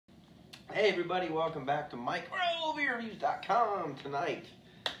Hey everybody, welcome back to MikeRollBeerReviews.com. Tonight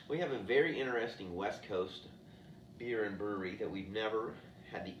we have a very interesting West Coast beer and brewery that we've never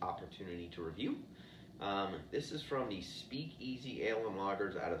had the opportunity to review. This is from the Speakeasy Ales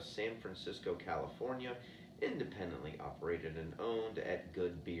Lagers out of San Francisco, California, independently operated and owned at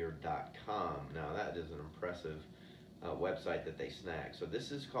goodbeer.com. Now that is an impressive website that they snagged. So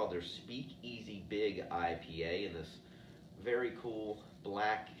this is called their Speakeasy Big IPA in this very cool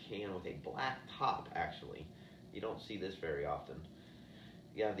black can with a black top. Actually, you don't see this very often.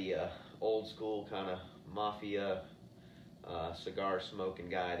 You have the old school kind of mafia cigar smoking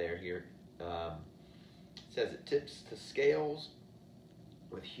guy there here. It says it tips to scales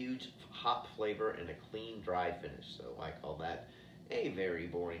with huge hop flavor and a clean dry finish. So I call that a very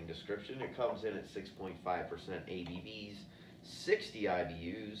boring description. It comes in at 6.5% ABVs, 60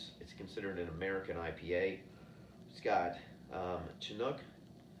 IBUs. It's considered an American IPA. It's got Chinook,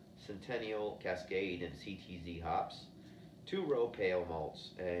 Centennial, Cascade, and CTZ hops, 2-row pale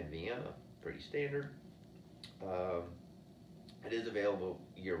malts, and Vienna, pretty standard. It is available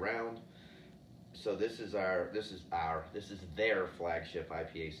year-round. So this is their flagship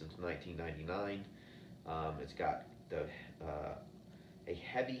IPA since 1999. It's got a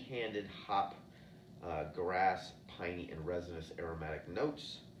heavy-handed hop, grass, piney, and resinous aromatic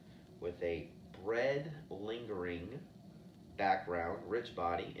notes with a bread lingering background, rich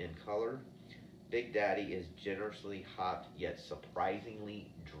body and color. Big Daddy is generously hopped yet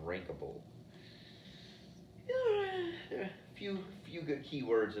surprisingly drinkable. A few good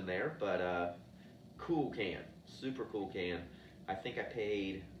keywords in there, but cool can, super cool can. I think I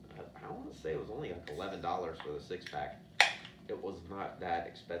paid, I want to say it was only like $11 for the 6-pack. It was not that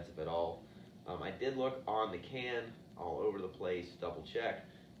expensive at all. I did look on the can all over the place, double check.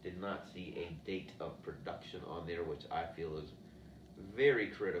 Did not see a date of production on there, which I feel is very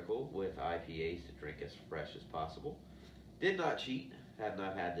critical with IPAs to drink as fresh as possible. Did not cheat, have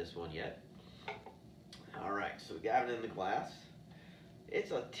not had this one yet. All right, so we got it in the glass.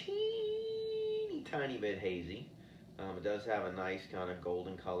 It's a teeny tiny bit hazy. It does have a nice kind of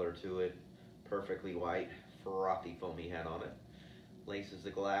golden color to it, perfectly white, frothy foamy head on it. Laces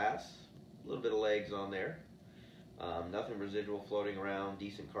the glass, a little bit of legs on there. Nothing residual floating around,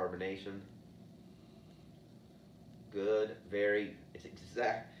 decent carbonation. Good, it's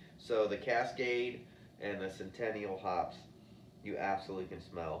exact. So the Cascade and the Centennial hops, you absolutely can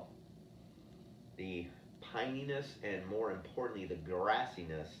smell. The pininess and more importantly, the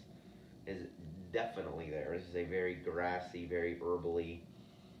grassiness is definitely there. This is a very grassy, very herbally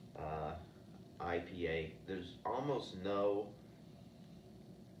IPA. There's almost no,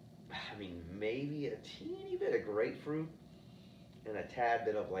 I mean, maybe a teeny bit of grapefruit and a tad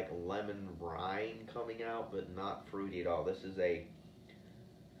bit of like lemon rind coming out, but not fruity at all. This is a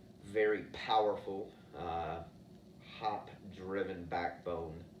very powerful hop-driven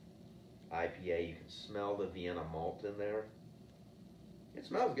backbone IPA. You can smell the Vienna malt in there. It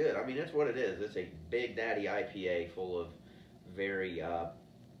smells good. I mean, it's what it is. It's a Big Daddy IPA full of very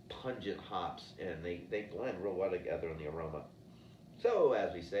pungent hops, and they blend real well together in the aroma. So,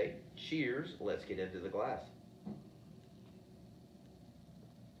 as we say, cheers. Let's get into the glass.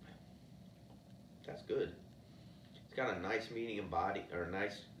 That's good. It's got a nice medium body, or a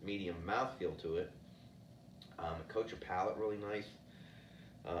nice medium mouthfeel to it. It coats your palate really nice.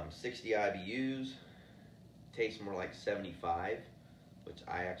 60 IBUs. Tastes more like 75, which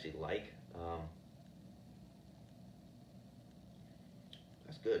I actually like.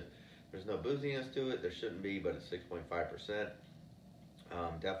 That's good. There's no booziness to it. There shouldn't be, but it's 6.5%.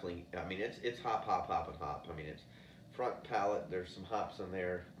 Definitely, I mean, it's hop, and hop. I mean, it's front palate. There's some hops in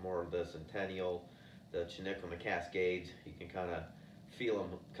there, more of the Centennial, the Chinook and the Cascades. You can kind of feel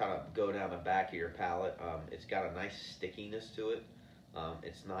them kind of go down the back of your palate. It's got a nice stickiness to it.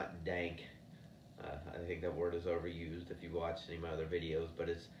 It's not dank. I think that word is overused if you watch any of my other videos, but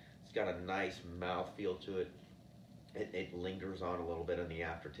it's got a nice mouthfeel to it. It lingers on a little bit in the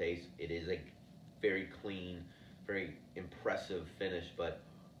aftertaste. It is a very clean, very impressive finish, but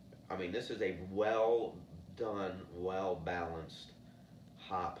I mean, this is a well done, well balanced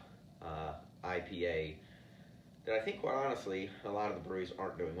hop IPA that I think, quite honestly, a lot of the breweries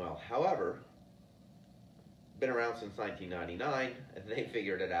aren't doing well. However, been around since 1999, and they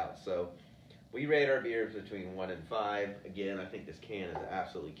figured it out. So we rate our beers between 1 and 5. Again, I think this can is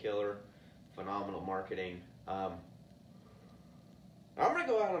absolutely killer. Phenomenal marketing. I'm going to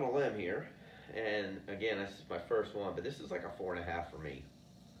go out on a limb here. And again, this is my first one, but this is like a 4.5 for me.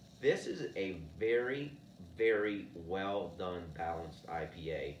 This is a very, very well done, balanced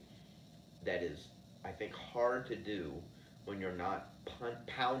IPA that is, I think, hard to do when you're not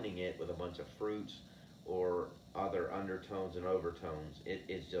pounding it with a bunch of fruits or other undertones and overtones. It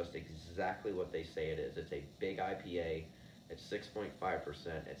is just exactly what they say it is. It's a big IPA. It's 6.5%.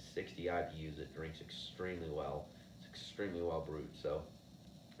 At 60 IBUs, it drinks extremely well. It's extremely well brewed. So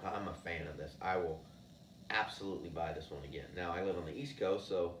I'm a fan of this. I will absolutely buy this one again. Now, I live on the East Coast,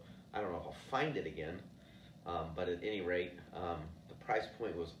 so I don't know if I'll find it again. But at any rate, the price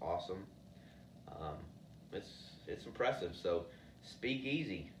point was awesome. It's impressive. So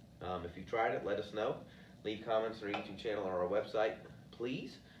Speakeasy. If you tried it, let us know. Leave comments on our YouTube channel or our website,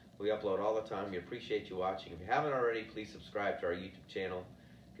 please. We upload all the time. We appreciate you watching. If you haven't already, please subscribe to our YouTube channel.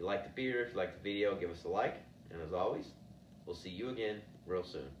 If you like the beer, if you like the video, give us a like. And as always, we'll see you again real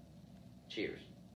soon. Cheers.